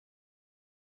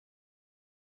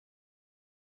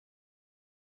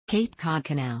Cape Cod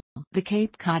Canal. The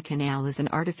Cape Cod Canal is an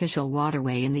artificial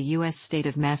waterway in the U.S. state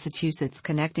of Massachusetts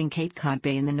connecting Cape Cod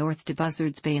Bay in the north to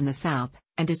Buzzards Bay in the south,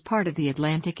 and is part of the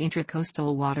Atlantic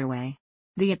Intracoastal Waterway.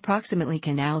 The approximately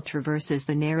canal traverses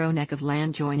the narrow neck of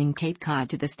land joining Cape Cod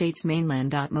to the state's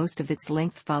mainland. Most of its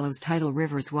length follows tidal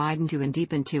rivers widened to and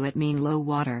deepened to at mean low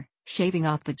water, shaving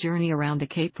off the journey around the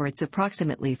Cape for its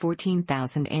approximately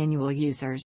 14,000 annual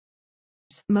users.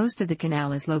 Most of the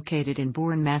canal is located in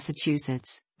Bourne,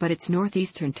 Massachusetts, but its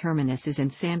northeastern terminus is in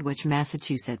Sandwich,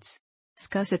 Massachusetts.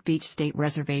 Scusset Beach State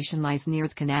Reservation lies near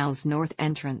the canal's north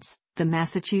entrance, the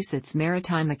Massachusetts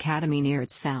Maritime Academy near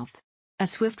its south. A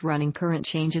swift running current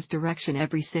changes direction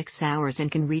every 6 hours and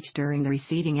can reach during the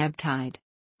receding ebb tide.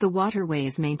 The waterway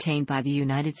is maintained by the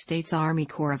United States Army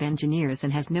Corps of Engineers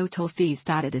and has no toll fees.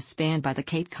 It is spanned by the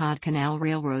Cape Cod Canal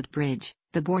Railroad Bridge,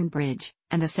 the Bourne Bridge,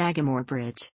 and the Sagamore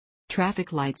Bridge.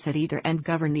 Traffic lights at either end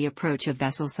govern the approach of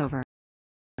vessels over.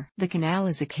 The canal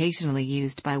is occasionally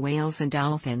used by whales and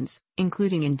dolphins,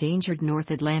 including endangered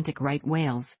North Atlantic right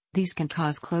whales. These can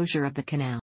cause closure of the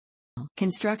canal.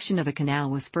 Construction of a canal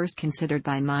was first considered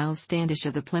by Miles Standish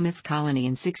of the Plymouth Colony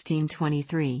in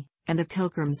 1623, and the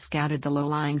Pilgrims scouted the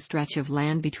low-lying stretch of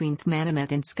land between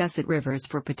Thmanamet and Scusset rivers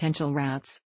for potential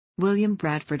routes. William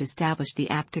Bradford established the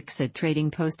Aptuxet trading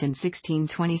post in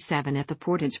 1627 at the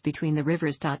portage between the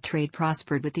rivers. Trade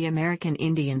prospered with the American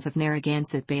Indians of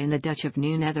Narragansett Bay and the Dutch of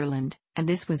New Netherland, and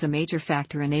this was a major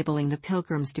factor enabling the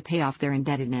Pilgrims to pay off their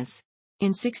indebtedness.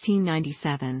 In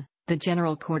 1697, the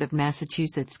General Court of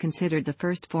Massachusetts considered the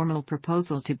first formal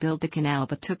proposal to build the canal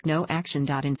but took no action.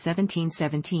 In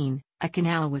 1717, a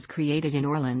canal was created in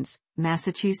Orleans,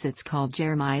 Massachusetts called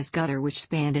Jeremiah's Gutter, which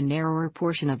spanned a narrower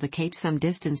portion of the Cape some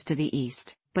distance to the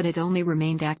east, but it only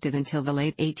remained active until the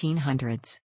late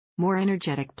 1800s. More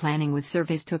energetic planning with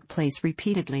surveys took place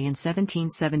repeatedly in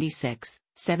 1776,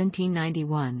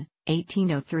 1791,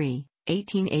 1803,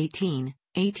 1818,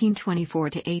 1824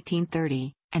 to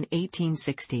 1830, and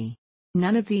 1860.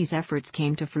 None of these efforts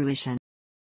came to fruition.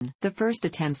 The first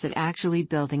attempts at actually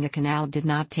building a canal did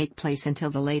not take place until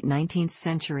the late 19th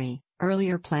century.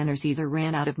 Earlier planners either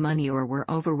ran out of money or were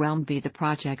overwhelmed by the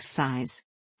project's size.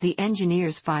 The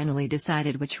engineers finally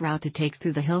decided which route to take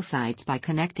through the hillsides by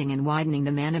connecting and widening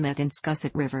the Manamet and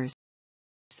Scusset rivers.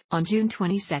 On June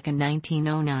 22,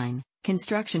 1909,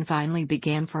 construction finally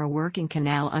began for a working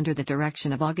canal under the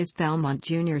direction of August Belmont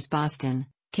Jr.'s Boston,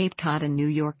 Cape Cod and New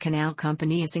York Canal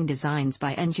Company using designs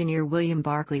by engineer William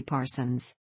Barclay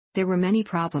Parsons. There were many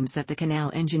problems that the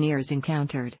canal engineers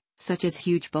encountered, such as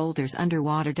huge boulders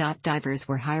underwater. Divers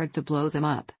were hired to blow them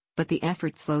up, but the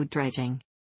effort slowed dredging.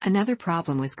 Another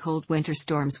problem was cold winter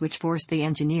storms, which forced the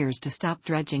engineers to stop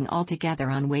dredging altogether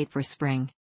and wait for spring.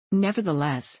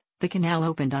 Nevertheless, the canal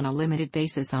opened on a limited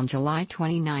basis on July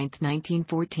 29,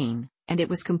 1914, and it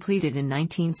was completed in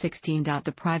 1916.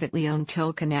 The privately owned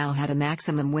Toll Canal had a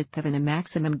maximum width of and a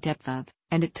maximum depth of,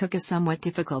 and it took a somewhat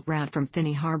difficult route from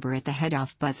Finney Harbor at the head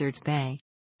off Buzzards Bay.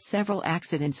 Several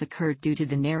accidents occurred due to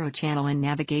the narrow channel and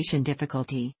navigation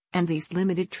difficulty, and these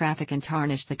limited traffic and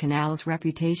tarnished the canal's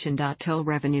reputation. Toll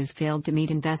revenues failed to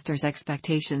meet investors'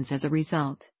 expectations as a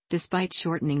result, despite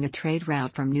shortening the trade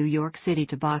route from New York City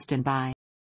to Boston by.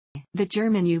 The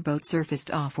German U-boat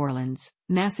surfaced off Orleans,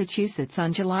 Massachusetts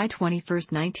on July 21,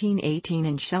 1918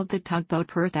 and shelled the tugboat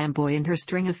Perth Amboy and her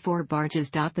string of 4 barges.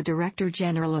 The Director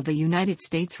General of the United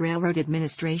States Railroad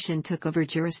Administration took over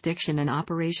jurisdiction and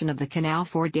operation of the canal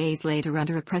 4 days later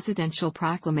under a presidential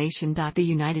proclamation. The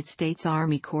United States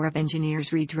Army Corps of Engineers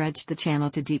redredged the channel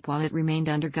to deep while it remained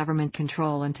under government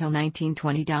control until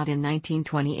 1920. In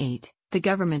 1928, the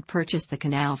government purchased the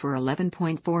canal for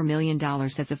 $11.4 million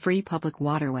as a free public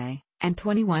waterway, and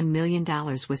 $21 million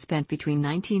was spent between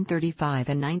 1935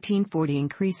 and 1940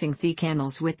 increasing the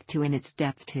canal's width to and its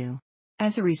depth to.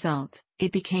 As a result,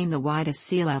 it became the widest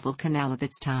sea-level canal of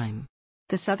its time.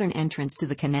 The southern entrance to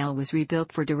the canal was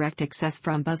rebuilt for direct access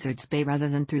from Buzzards Bay rather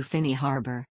than through Finney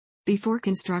Harbor. Before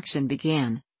construction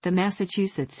began, the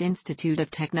Massachusetts Institute of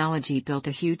Technology built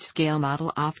a huge-scale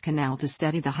model off-canal to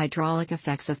study the hydraulic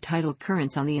effects of tidal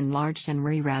currents on the enlarged and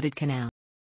rerouted canal.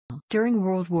 During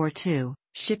World War II,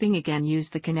 shipping again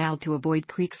used the canal to avoid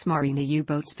Kriegsmarine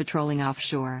U-boats patrolling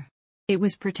offshore. It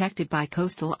was protected by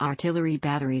coastal artillery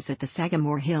batteries at the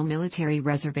Sagamore Hill Military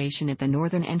Reservation at the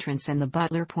northern entrance and the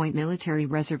Butler Point Military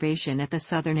Reservation at the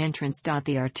southern entrance.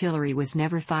 The artillery was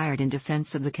never fired in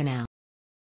defense of the canal.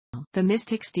 The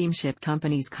Mystic Steamship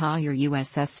Company's collier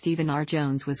USS Stephen R.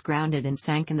 Jones was grounded and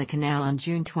sank in the canal on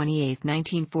June 28,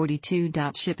 1942.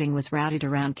 Shipping was routed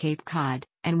around Cape Cod,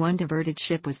 and one diverted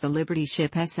ship was the Liberty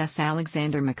ship SS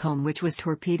Alexander Macomb, which was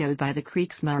torpedoed by the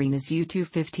Kriegsmarine's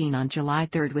U-215 on July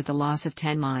 3 with a loss of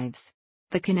 10 lives.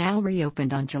 The canal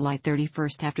reopened on July 31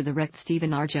 after the wrecked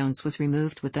Stephen R. Jones was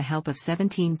removed with the help of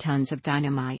 17 tons of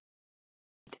dynamite.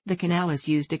 The canal is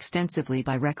used extensively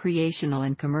by recreational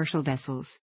and commercial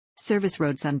vessels. Service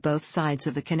roads on both sides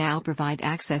of the canal provide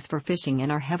access for fishing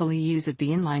and are heavily used by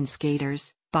inline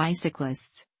skaters,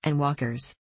 bicyclists, and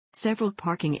walkers. Several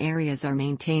parking areas are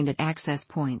maintained at access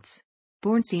points.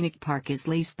 Bourne Scenic Park is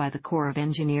leased by the Corps of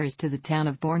Engineers to the Town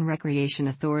of Bourne Recreation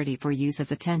Authority for use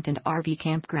as a tent and RV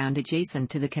campground adjacent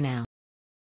to the canal.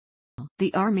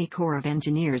 The Army Corps of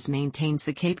Engineers maintains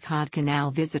the Cape Cod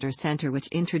Canal Visitor Center, which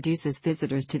introduces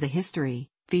visitors to the history,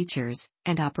 features,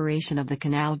 and operation of the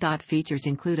canal. Features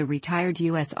include a retired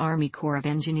U.S. Army Corps of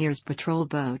Engineers patrol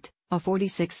boat, a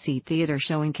 46-seat theater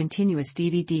showing continuous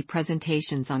DVD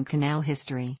presentations on canal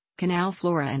history, canal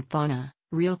flora and fauna,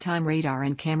 real-time radar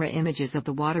and camera images of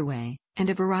the waterway, and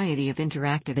a variety of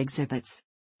interactive exhibits.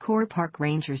 Corps Park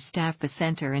Rangers staff the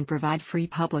center and provide free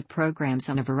public programs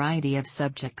on a variety of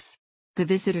subjects. The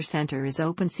visitor center is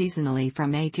open seasonally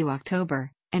from May to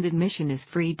October, and admission is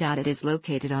free. It is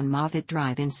located on Moffitt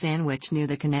Drive in Sandwich near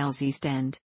the canal's east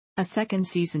end. A second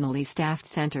seasonally staffed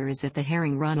center is at the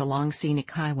Herring Run along Scenic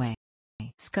Highway.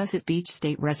 Scusset Beach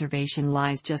State Reservation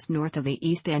lies just north of the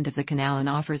east end of the canal and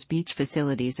offers beach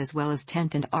facilities as well as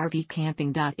tent and RV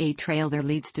camping. A trail there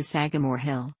leads to Sagamore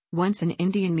Hill, once an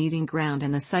Indian meeting ground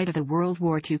and the site of the World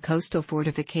War II coastal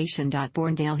fortification.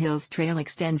 Bournedale Hills Trail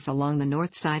extends along the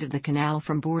north side of the canal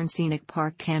from Bourne Scenic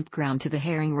Park Campground to the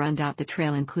Herring Run. The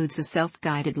trail includes a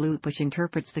self-guided loop which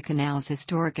interprets the canal's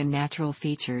historic and natural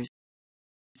features.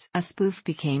 A spoof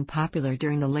became popular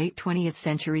during the late 20th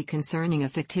century concerning a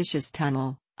fictitious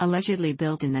tunnel, allegedly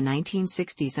built in the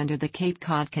 1960s under the Cape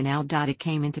Cod Canal. It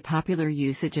came into popular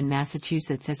usage in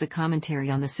Massachusetts as a commentary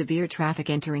on the severe traffic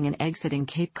entering and exiting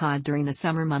Cape Cod during the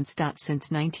summer months.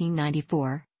 Since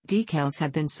 1994, decals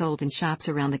have been sold in shops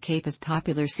around the Cape as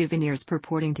popular souvenirs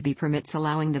purporting to be permits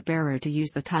allowing the bearer to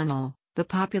use the tunnel. The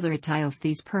popularity of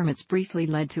these permits briefly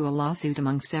led to a lawsuit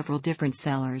among several different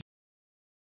sellers.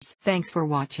 Thanks for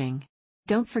watching.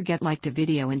 Don't forget to like the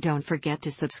video and don't forget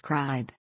to subscribe.